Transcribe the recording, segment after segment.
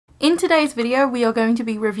In today's video, we are going to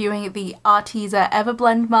be reviewing the Arteza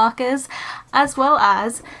Everblend markers, as well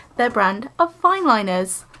as their brand of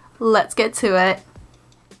Fineliners. Let's get to it.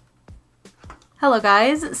 Hello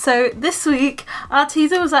guys, so this week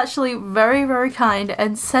Arteza was actually very kind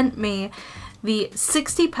and sent me the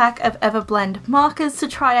 60 pack of Everblend markers to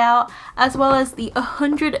try out, as well as the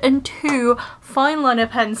 102 Fineliner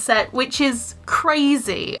pen set, which is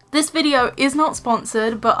crazy. This video is not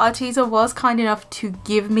sponsored, but Arteza was kind enough to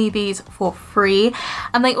give me these for free,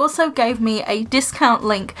 and they also gave me a discount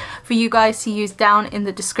link for you guys to use down in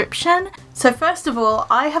the description. So first of all,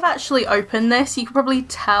 I have actually opened this. You can probably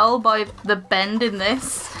tell by the bend in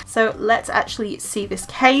this. So let's actually see this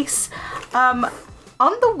case. On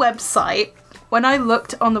the website, when I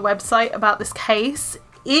looked on the website about this case,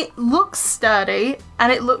 it looks sturdy and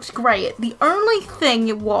it looked great. The only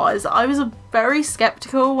thing was, I was very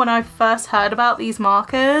skeptical when I first heard about these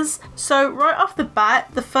markers. So right off the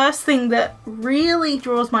bat, the first thing that really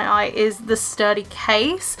draws my eye is the sturdy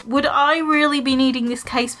case. Would I really be needing this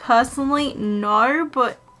case personally? No,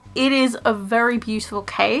 but it is a very beautiful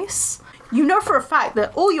case. You know for a fact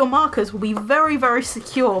that all your markers will be very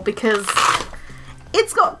secure because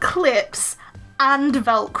it's got clips and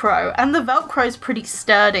Velcro, and the Velcro is pretty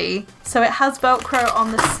sturdy. So it has Velcro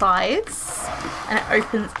on the sides and it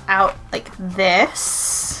opens out like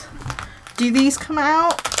this. Do these come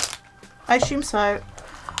out? I assume so.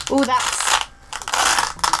 Oh,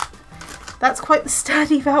 that's quite the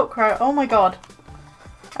sturdy Velcro. Oh my god.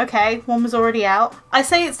 Okay, one was already out. I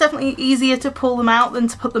say it's definitely easier to pull them out than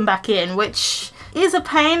to put them back in, which is a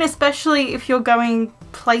pain, especially if you're going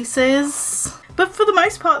places. But for the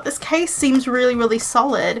most part, this case seems really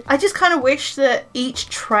solid. I just kind of wish that each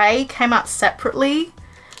tray came out separately,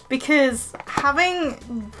 because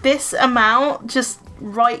having this amount just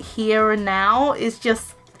right here and now is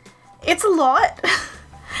just, it's a lot.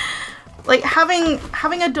 Like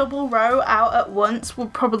having a double row out at once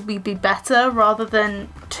would probably be better rather than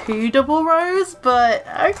 2 double rows, but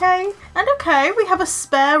okay. And okay, we have a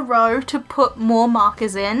spare row to put more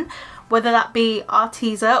markers in, whether that be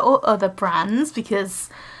Arteza or other brands, because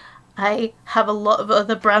I have a lot of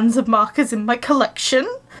other brands of markers in my collection.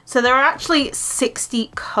 So there are actually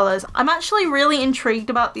 60 colours. I'm actually really intrigued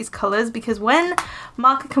about these colours because when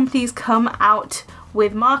marker companies come out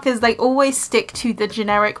with markers, they always stick to the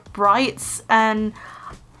generic brights, and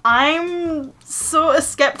I'm sort of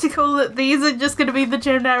skeptical that these are just going to be the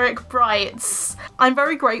generic brights. I'm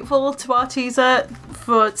very grateful to Arteza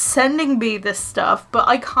for sending me this stuff, but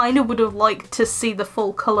I kind of would have liked to see the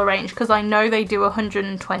full colour range because I know they do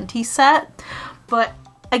 120 set. But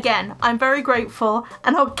again, I'm very grateful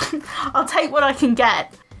and I'll take what I can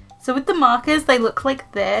get. So with the markers, they look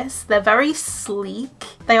like this. They're very sleek.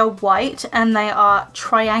 They are white and they are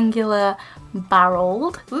triangular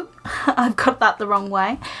barreled. Oop, I've got that the wrong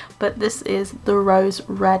way, but this is the rose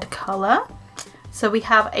red colour. So we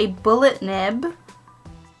have a bullet nib.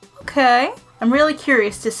 Okay, I'm really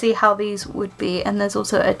curious to see how these would be, and there's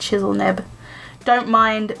also a chisel nib. Don't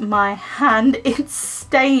mind my hand, it's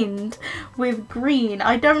stained with green.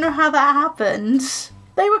 I don't know how that happened.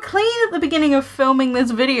 They were clean at the beginning of filming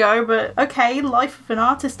this video, but okay, life of an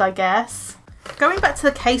artist, I guess. Going back to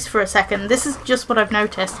the case for a second, this is just what I've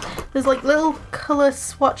noticed. There's like little colour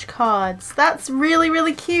swatch cards. That's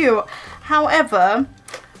really cute. However,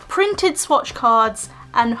 printed swatch cards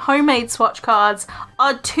and homemade swatch cards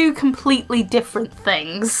are two completely different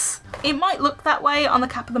things. It might look that way on the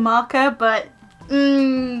cap of the marker, but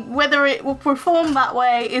whether it will perform that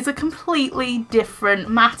way is a completely different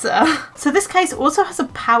matter. So this case also has a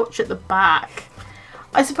pouch at the back.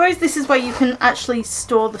 I suppose this is where you can actually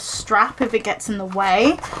store the strap if it gets in the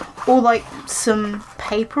way, or like some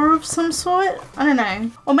paper of some sort, I don't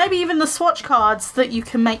know. Or maybe even the swatch cards that you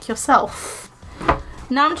can make yourself.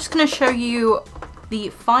 Now I'm just going to show you the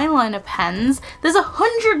Fineliner pens. There's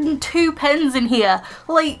 102 pens in here.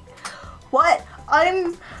 Like, what?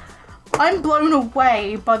 I'm blown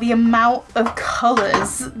away by the amount of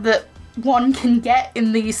colours that one can get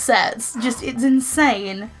in these sets. Just, it's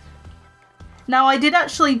insane. Now I did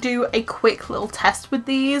actually do a quick little test with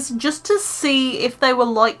these just to see if they were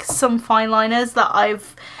like some Fineliners that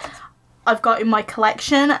I've got in my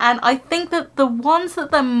collection, and I think that the ones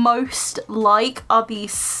that they're most like are the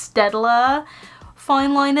Stedler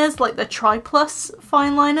Fineliners, like the Tri-Plus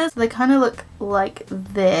Fineliners. They kind of look like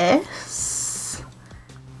this.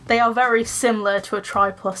 They are very similar to a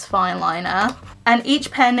Tri-Plus Fineliner, and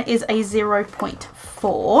each pen is a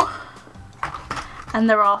 0.4. And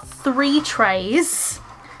there are 3 trays.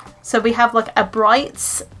 So we have like a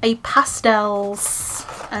brights, a pastels,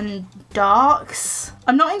 and darks.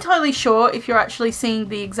 I'm not entirely sure if you're actually seeing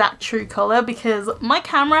the exact true colour because my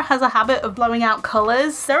camera has a habit of blowing out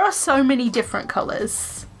colours. There are so many different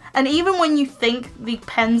colours. And even when you think the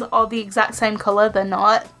pens are the exact same colour, they're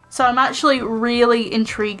not. So I'm actually really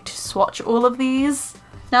intrigued to swatch all of these.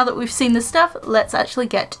 Now that we've seen the stuff, let's actually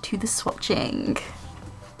get to the swatching.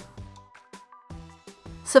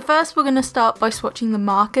 So first we're going to start by swatching the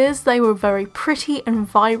markers. They were very pretty and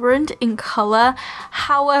vibrant in colour.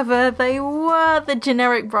 However, they were the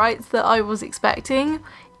generic brights that I was expecting,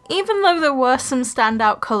 even though there were some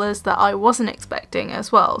standout colours that I wasn't expecting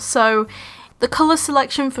as well. So the colour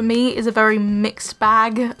selection for me is a very mixed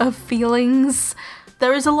bag of feelings.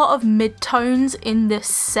 There is a lot of mid-tones in this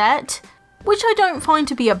set, which I don't find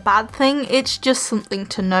to be a bad thing, it's just something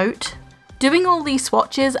to note. Doing all these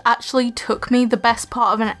swatches actually took me the best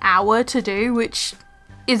part of an hour to do, which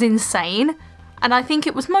is insane. And I think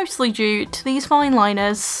it was mostly due to these fine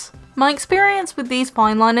liners. My experience with these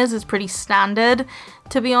fine liners is pretty standard.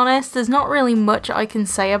 To be honest, there's not really much I can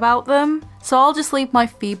say about them, so I'll just leave my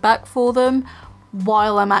feedback for them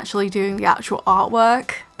while I'm actually doing the actual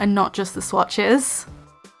artwork and not just the swatches.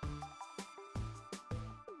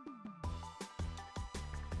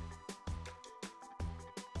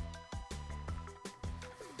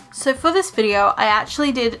 So for this video, I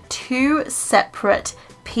actually did two separate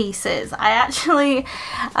pieces. I actually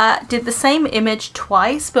did the same image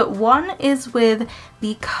twice, but one is with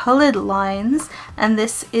the coloured lines and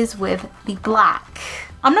this is with the black.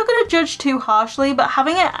 I'm not going to judge too harshly, but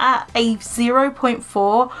having it at a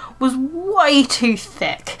 0.4 was way too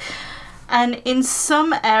thick. And in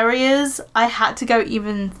some areas, I had to go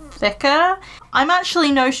even thicker. I'm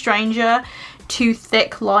actually no stranger to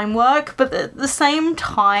thick line work, but at the same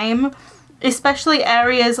time, especially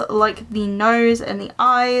areas like the nose and the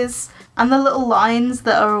eyes and the little lines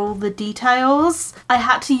that are all the details, I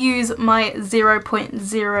had to use my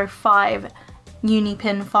 0.05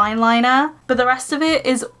 Unipin fine liner, but the rest of it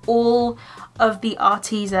is all of the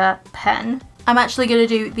Arteza pen. I'm actually going to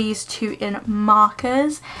do these two in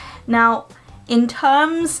markers. Now, in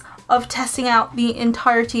terms of testing out the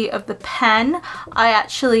entirety of the pen, I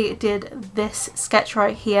actually did this sketch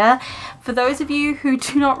right here. For those of you who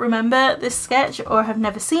do not remember this sketch or have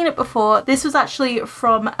never seen it before, this was actually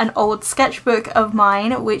from an old sketchbook of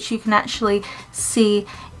mine, which you can actually see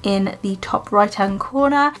in the top right hand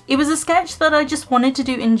corner. It was a sketch that I just wanted to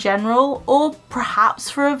do in general, or perhaps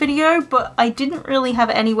for a video, but I didn't really have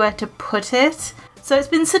anywhere to put it. So it's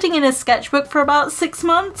been sitting in a sketchbook for about 6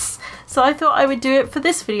 months, so I thought I would do it for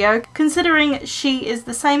this video, considering she is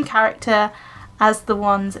the same character as the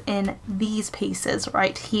ones in these pieces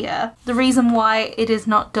right here. The reason why it is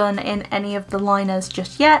not done in any of the liners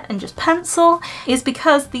just yet and just pencil is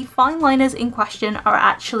because the fine liners in question are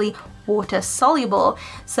actually water soluble,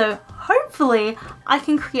 so hopefully I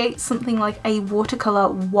can create something like a watercolour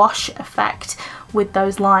wash effect with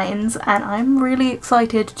those lines, and I'm really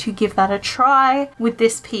excited to give that a try with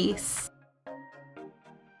this piece.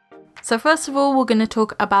 So first of all, we're going to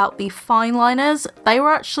talk about the fine liners. They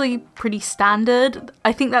were actually pretty standard.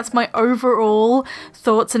 I think that's my overall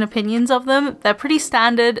thoughts and opinions of them. They're pretty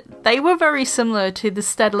standard. They were very similar to the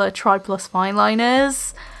Staedtler Tri Plus fine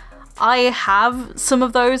liners. I have some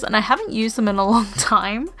of those and I haven't used them in a long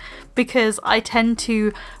time because I tend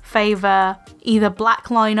to favour either black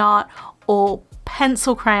line art or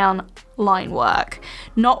pencil crayon line work,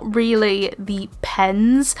 not really the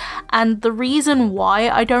pens. And the reason why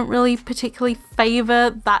I don't really particularly favour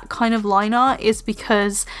that kind of line art is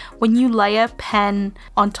because when you layer pen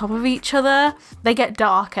on top of each other, they get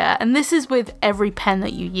darker, and this is with every pen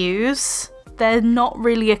that you use. They're not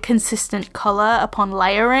really a consistent colour upon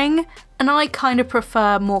layering, and I kind of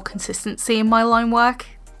prefer more consistency in my line work.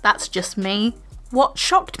 That's just me. What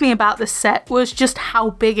shocked me about this set was just how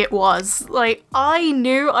big it was. Like, I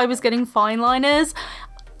knew I was getting fine liners.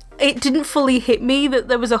 It didn't fully hit me that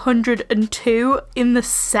there was 102 in the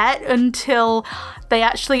set until they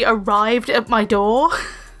actually arrived at my door.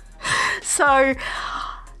 So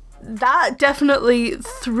that definitely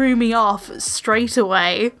threw me off straight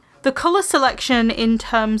away. The colour selection in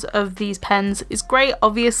terms of these pens is great,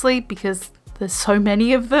 obviously, because there's so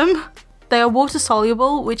many of them. They are water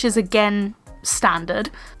soluble, which is again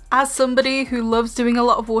standard. As somebody who loves doing a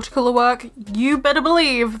lot of watercolour work, you better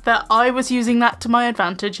believe that I was using that to my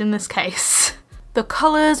advantage in this case. The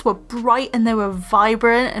colours were bright and they were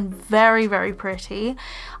vibrant and very, very pretty.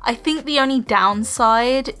 I think the only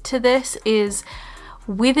downside to this is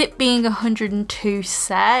with it being 102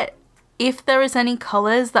 set, if there is any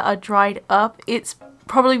colours that are dried up, it's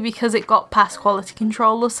probably because it got past quality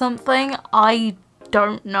control or something. I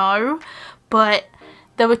don't know, but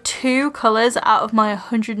There were 2 colours out of my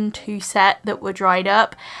 102 set that were dried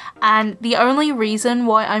up, and the only reason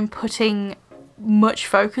why I'm putting much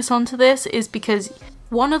focus onto this is because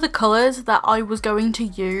one of the colours that I was going to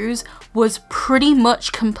use was pretty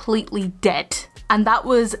much completely dead, and that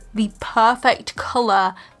was the perfect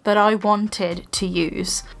colour that I wanted to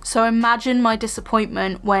use. So imagine my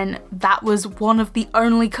disappointment when that was one of the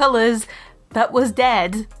only colours that was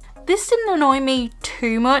dead. This didn't annoy me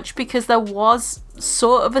too much because there was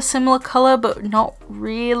sort of a similar colour, but not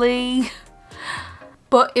really.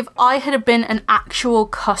 But if I had been an actual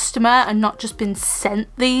customer and not just been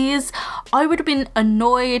sent these, I would have been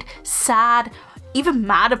annoyed, sad, even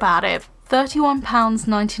mad about it.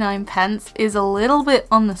 £31.99 is a little bit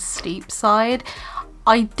on the steep side.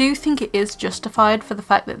 I do think it is justified for the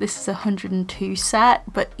fact that this is a 102 set,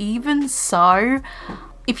 but even so,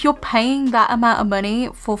 if you're paying that amount of money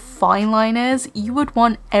for fine liners, you would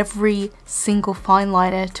want every single fine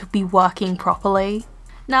liner to be working properly.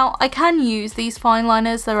 Now, I can use these fine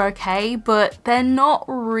liners, they're okay, but they're not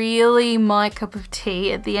really my cup of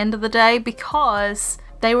tea at the end of the day because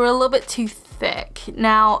they were a little bit too thick.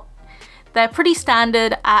 Now, they're pretty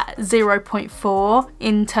standard at 0.4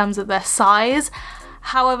 in terms of their size.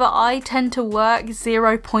 However, I tend to work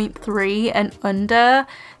 0.3 and under,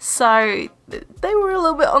 so they were a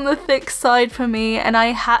little bit on the thick side for me, and I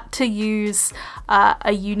had to use a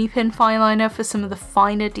Unipin fine liner for some of the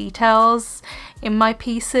finer details in my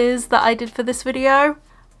pieces that I did for this video.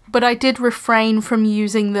 But I did refrain from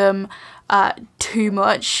using them too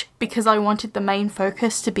much because I wanted the main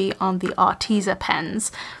focus to be on the Arteza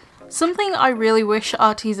pens. Something I really wish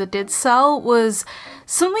Arteza did sell was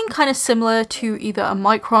something kind of similar to either a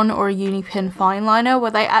Micron or a Unipin fine liner,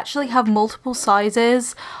 where they actually have multiple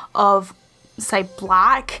sizes of, say,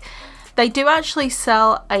 black. They do actually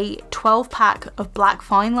sell a 12-pack of black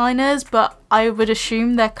fine liners, but I would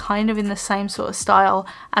assume they're kind of in the same sort of style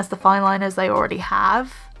as the fine liners they already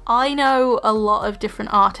have. I know a lot of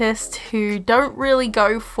different artists who don't really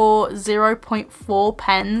go for 0.4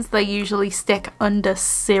 pens, they usually stick under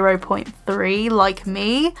 0.3 like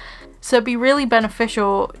me. So it'd be really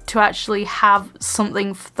beneficial to actually have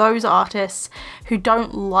something for those artists who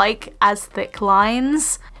don't like as thick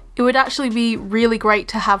lines. It would actually be really great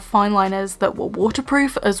to have fine liners that were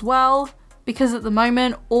waterproof as well, because at the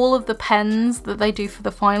moment all of the pens that they do for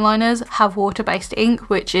the fine liners have water-based ink,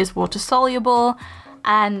 which is water soluble,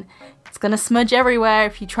 and it's gonna smudge everywhere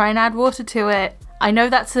if you try and add water to it. I know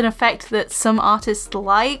that's an effect that some artists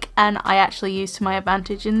like, and I actually use to my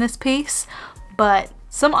advantage in this piece, but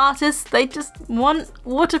some artists, they just want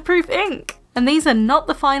waterproof ink, and these are not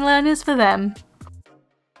the fine liners for them.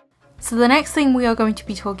 So the next thing we are going to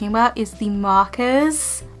be talking about is the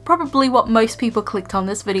markers. Probably what most people clicked on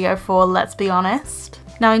this video for, let's be honest.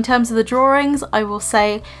 Now, in terms of the drawings, I will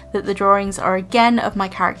say that the drawings are again of my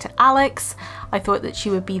character Alex. I thought that she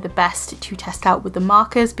would be the best to test out with the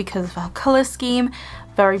markers because of her colour scheme,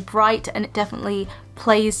 very bright, and it definitely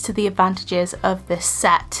plays to the advantages of this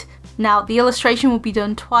set. Now, the illustration will be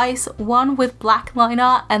done twice, one with black line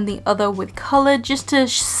art and the other with colour, just to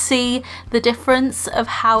see the difference of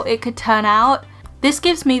how it could turn out. This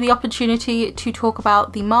gives me the opportunity to talk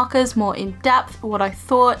about the markers more in depth, what I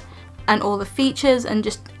thought, and all the features and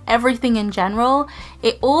just everything in general.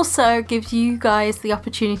 It also gives you guys the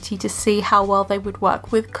opportunity to see how well they would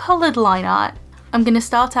work with coloured line art. I'm going to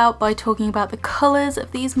start out by talking about the colours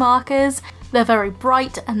of these markers. They're very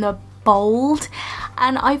bright and they're bold,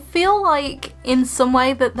 and I feel like in some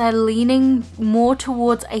way that they're leaning more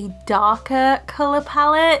towards a darker colour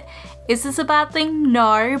palette. Is this a bad thing?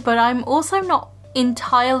 No, but I'm also not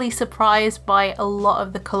entirely surprised by a lot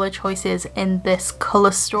of the colour choices in this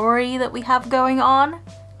colour story that we have going on.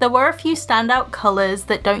 There were a few standout colours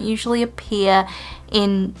that don't usually appear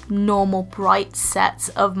in normal bright sets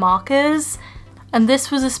of markers, and this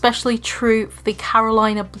was especially true for the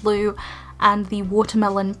Carolina Blue and the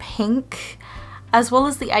Watermelon Pink, as well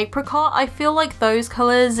as the Apricot. I feel like those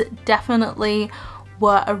colours definitely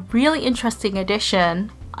were a really interesting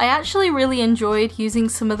addition. I actually really enjoyed using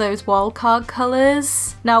some of those wildcard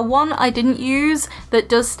colours. Now, one I didn't use that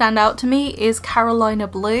does stand out to me is Carolina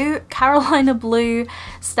Blue. Carolina Blue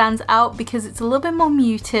stands out because it's a little bit more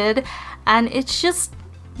muted and it's just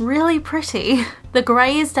really pretty. The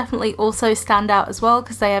greys definitely also stand out as well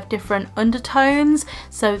because they have different undertones,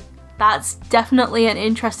 so that's definitely an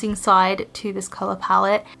interesting side to this colour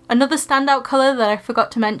palette. Another standout colour that I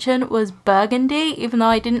forgot to mention was Burgundy, even though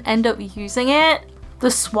I didn't end up using it. The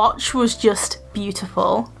swatch was just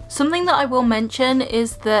beautiful. Something that I will mention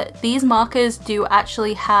is that these markers do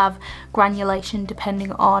actually have granulation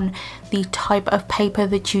depending on the type of paper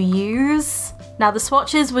that you use. Now the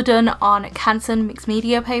swatches were done on Canson mixed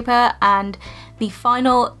media paper, and the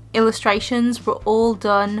final illustrations were all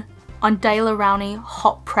done on Daler Rowney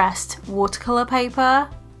hot pressed watercolour paper.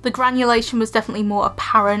 The granulation was definitely more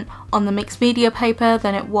apparent on the mixed media paper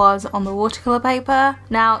than it was on the watercolour paper.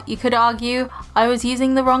 Now you could argue I was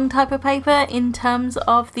using the wrong type of paper in terms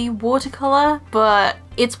of the watercolour, but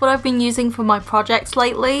it's what I've been using for my projects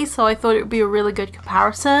lately, so I thought it would be a really good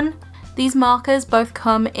comparison. These markers both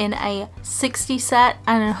come in a 60 set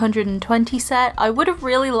and a 120 set. I would have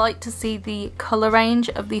really liked to see the colour range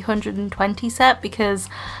of the 120 set because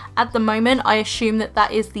at the moment I assume that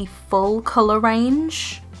that is the full colour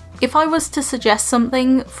range. If I was to suggest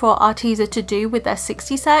something for Arteza to do with their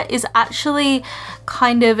 60 set is actually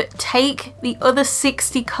kind of take the other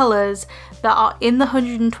 60 colours that are in the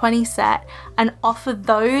 120 set and offer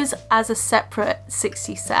those as a separate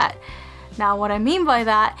 60 set. Now what I mean by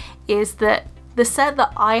that is that the set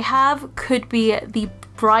that I have could be the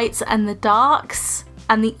brights and the darks,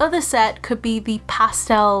 and the other set could be the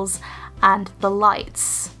pastels and the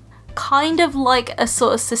lights. Kind of like a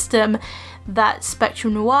sort of system that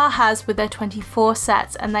Spectrum Noir has with their 24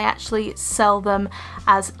 sets, and they actually sell them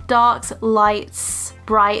as darks, lights,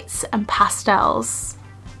 brights and pastels.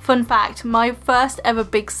 Fun fact, my first ever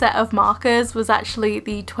big set of markers was actually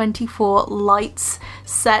the 24 lights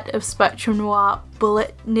set of Spectrum Noir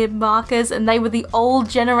bullet nib markers, and they were the old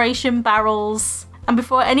generation barrels. And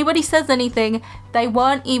before anybody says anything, they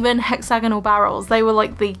weren't even hexagonal barrels, they were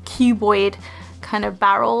like the cuboid kind of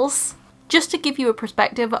barrels. Just to give you a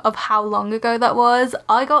perspective of how long ago that was,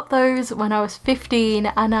 I got those when I was 15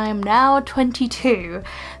 and I am now 22.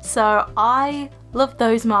 So I love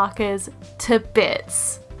those markers to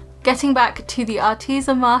bits. Getting back to the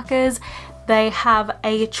Arteza markers, they have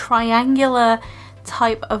a triangular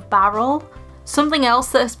type of barrel. Something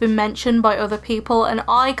else that has been mentioned by other people, and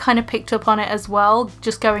I kind of picked up on it as well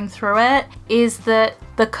just going through it, is that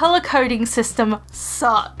the colour coding system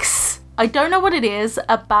sucks. I don't know what it is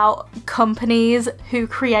about companies who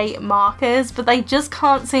create markers, but they just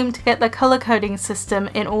can't seem to get their colour coding system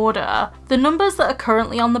in order. The numbers that are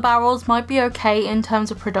currently on the barrels might be okay in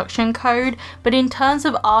terms of production code, but in terms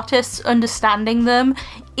of artists understanding them,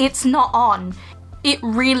 it's not on. It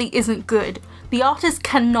really isn't good. The artist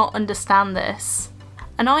cannot understand this.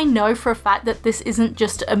 And I know for a fact that this isn't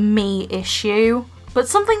just a me issue. But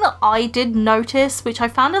something that I did notice, which I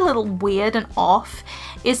found a little weird and off,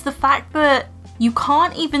 is the fact that you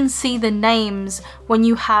can't even see the names when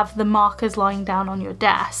you have the markers lying down on your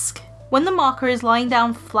desk. When the marker is lying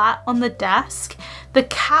down flat on the desk, the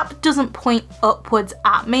cap doesn't point upwards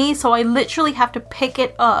at me, so I literally have to pick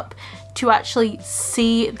it up to actually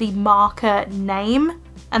see the marker name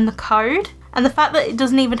and the code. And the fact that it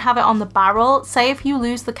doesn't even have it on the barrel, say if you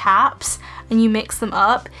lose the caps and you mix them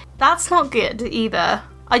up, that's not good either.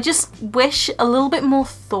 I just wish a little bit more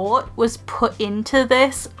thought was put into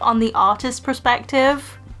this on the artist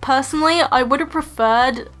perspective. Personally, I would have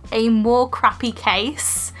preferred a more crappy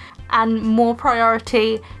case and more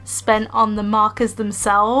priority spent on the markers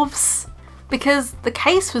themselves, because the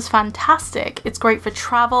case was fantastic. It's great for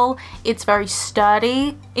travel, it's very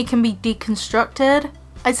sturdy, it can be deconstructed.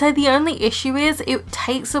 I'd say the only issue is it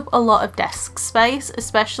takes up a lot of desk space,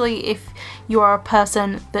 especially if you are a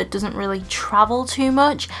person that doesn't really travel too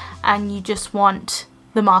much and you just want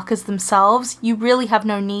the markers themselves. You really have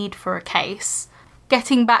no need for a case.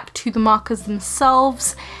 Getting back to the markers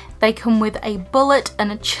themselves, they come with a bullet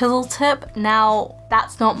and a chisel tip. Now,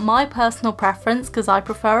 that's not my personal preference because I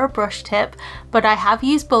prefer a brush tip, but I have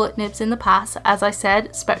used bullet nibs in the past. As I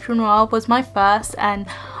said, Spectrum Noir was my first, and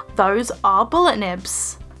those are bullet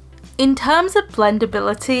nibs. In terms of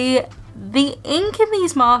blendability, the ink in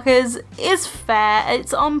these markers is fair.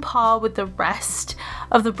 It's on par with the rest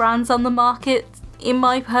of the brands on the market, in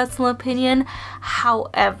my personal opinion.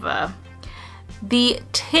 However, the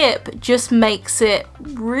tip just makes it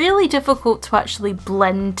really difficult to actually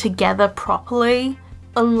blend together properly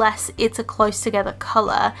unless it's a close together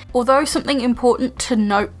colour. Although something important to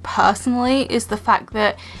note personally is the fact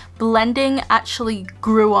that blending actually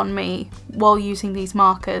grew on me while using these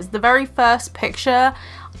markers. The very first picture,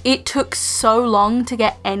 it took so long to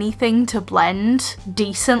get anything to blend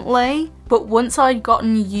decently, but once I'd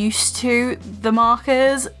gotten used to the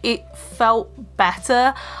markers, it felt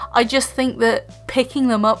better. I just think that picking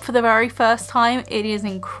them up for the very first time, it is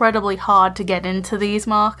incredibly hard to get into these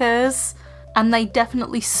markers. And they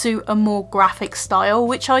definitely suit a more graphic style,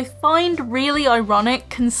 which I find really ironic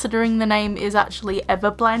considering the name is actually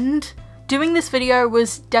Everblend. Doing this video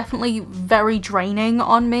was definitely very draining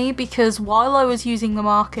on me because while I was using the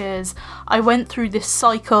markers, I went through this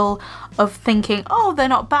cycle of thinking, oh, they're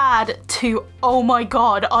not bad, to, oh my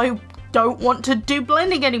god, I don't want to do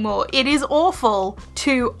blending anymore. It is awful,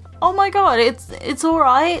 to, oh my god, it's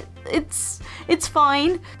alright. It's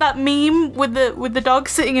fine. That meme with the dog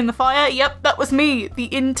sitting in the fire, yep, that was me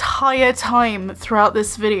the entire time throughout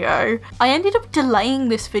this video. I ended up delaying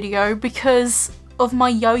this video because of my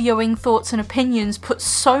yo-yoing thoughts and opinions put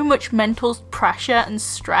so much mental pressure and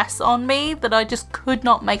stress on me that I just could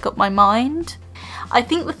not make up my mind. I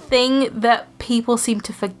think the thing that people seem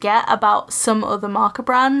to forget about some other marker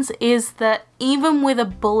brands is that even with a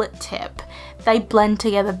bullet tip, they blend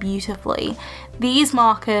together beautifully. These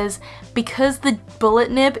markers, because the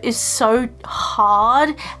bullet nib is so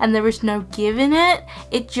hard and there is no give in it,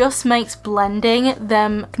 it just makes blending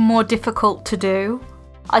them more difficult to do.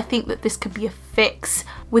 I think that this could be a fix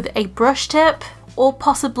with a brush tip, or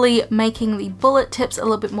possibly making the bullet tips a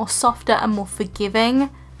little bit more softer and more forgiving.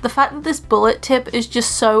 The fact that this bullet tip is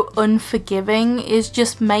just so unforgiving is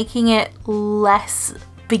just making it less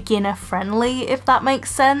beginner friendly, if that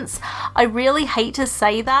makes sense. I really hate to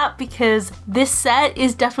say that because this set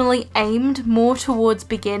is definitely aimed more towards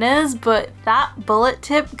beginners, but that bullet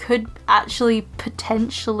tip could actually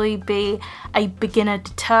potentially be a beginner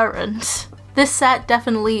deterrent. This set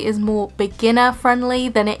definitely is more beginner friendly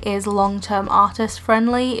than it is long-term artist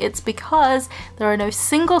friendly. It's because there are no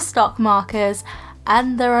single stock markers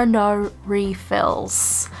and there are no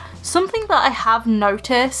refills. Something that I have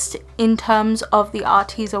noticed in terms of the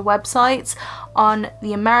Arteza websites on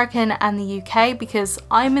the American and the UK, because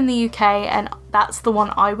I'm in the UK and that's the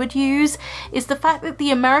one I would use, is the fact that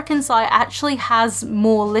the American site actually has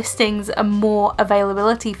more listings and more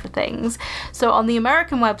availability for things. So on the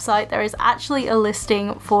American website there is actually a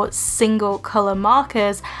listing for single colour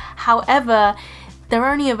markers, however they're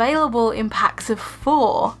only available in packs of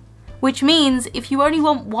 4. Which means if you only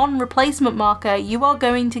want one replacement marker, you are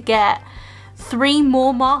going to get 3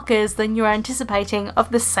 more markers than you're anticipating of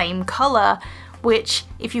the same colour, which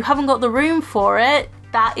if you haven't got the room for it,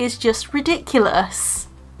 that is just ridiculous.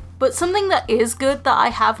 But something that is good that I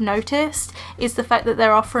have noticed is the fact that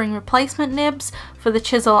they're offering replacement nibs for the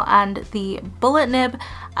chisel and the bullet nib,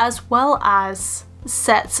 as well as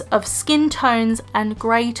sets of skin tones and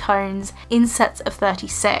grey tones in sets of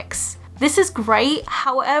 36. This is great,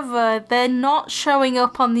 however, they're not showing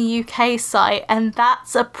up on the UK site and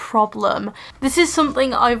that's a problem. This is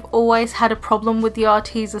something I've always had a problem with the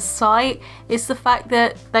Arteza site, is the fact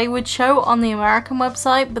that they would show on the American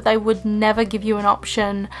website but they would never give you an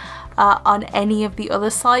option on any of the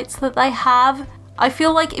other sites that they have. I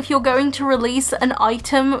feel like if you're going to release an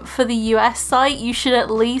item for the US site, you should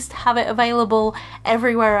at least have it available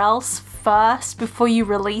everywhere else first before you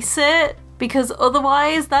release it, because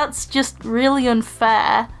otherwise that's just really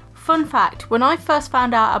unfair. Fun fact, when I first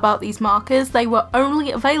found out about these markers, they were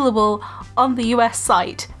only available on the US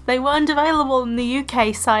site. They weren't available on the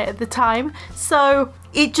UK site at the time, so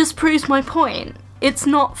it just proves my point. It's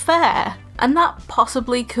not fair. And that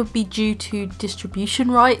possibly could be due to distribution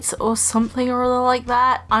rights or something or other like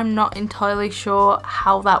that. I'm not entirely sure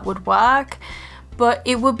how that would work, but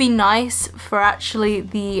it would be nice for actually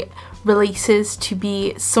the releases to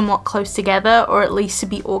be somewhat close together, or at least to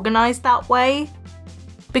be organised that way,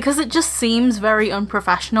 because it just seems very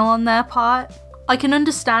unprofessional on their part. I can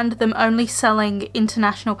understand them only selling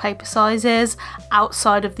international paper sizes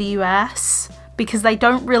outside of the US, because they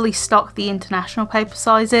don't really stock the international paper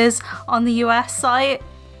sizes on the US site,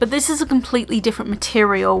 but this is a completely different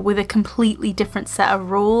material with a completely different set of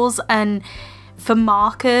rules, and for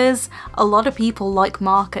markers, a lot of people like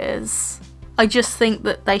markers. I just think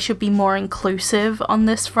that they should be more inclusive on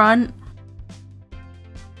this front.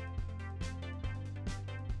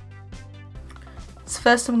 So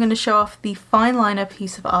first I'm going to show off the Fineliner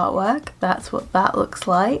piece of artwork. That's what that looks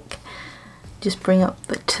like. Just bring up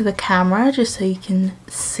to the camera just so you can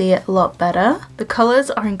see it a lot better. The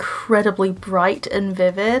colours are incredibly bright and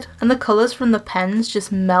vivid, and the colours from the pens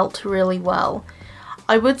just melt really well.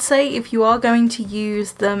 I would say if you are going to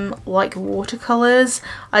use them like watercolours,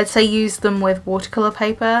 I'd say use them with watercolour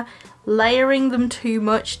paper. Layering them too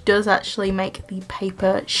much does actually make the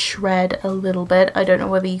paper shred a little bit. I don't know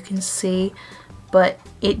whether you can see, but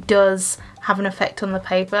it does have an effect on the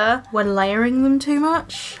paper when layering them too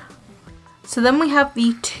much. So then we have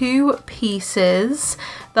the 2 pieces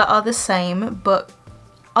that are the same but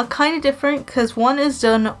are kind of different, because one is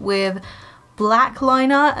done with black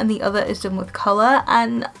liner and the other is done with colour,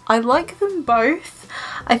 and I like them both.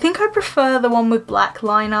 I think I prefer the one with black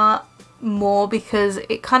liner more because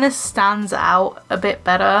it kind of stands out a bit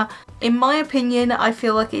better. In my opinion, I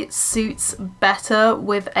feel like it suits better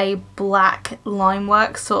with a black line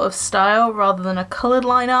work sort of style rather than a coloured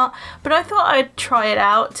line art, but I thought I'd try it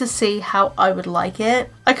out to see how I would like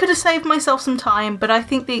it. I could have saved myself some time, but I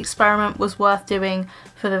think the experiment was worth doing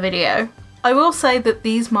for the video. I will say that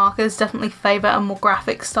these markers definitely favour a more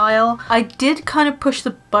graphic style. I did kind of push the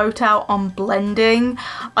boat out on blending.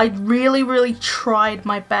 I really tried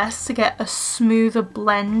my best to get a smoother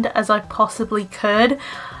blend as I possibly could,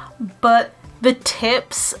 but the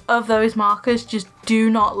tips of those markers just do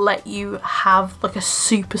not let you have like a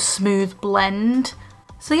super smooth blend.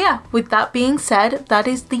 So yeah, with that being said, that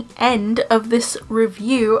is the end of this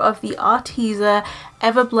review of the Arteza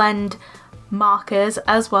Everblend markers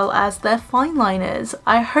as well as their fine liners.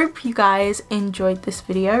 I hope you guys enjoyed this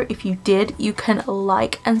video. If you did, you can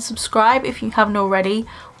like and subscribe if you haven't already,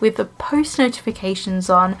 with the post notifications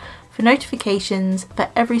on for notifications for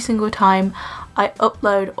every single time I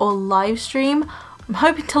upload or live stream. I'm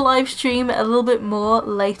hoping to live stream a little bit more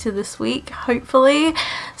later this week, hopefully.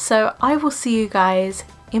 So I will see you guys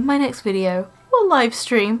in my next video, or live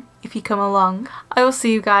stream if you come along. I will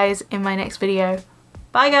see you guys in my next video.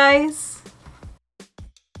 Bye guys!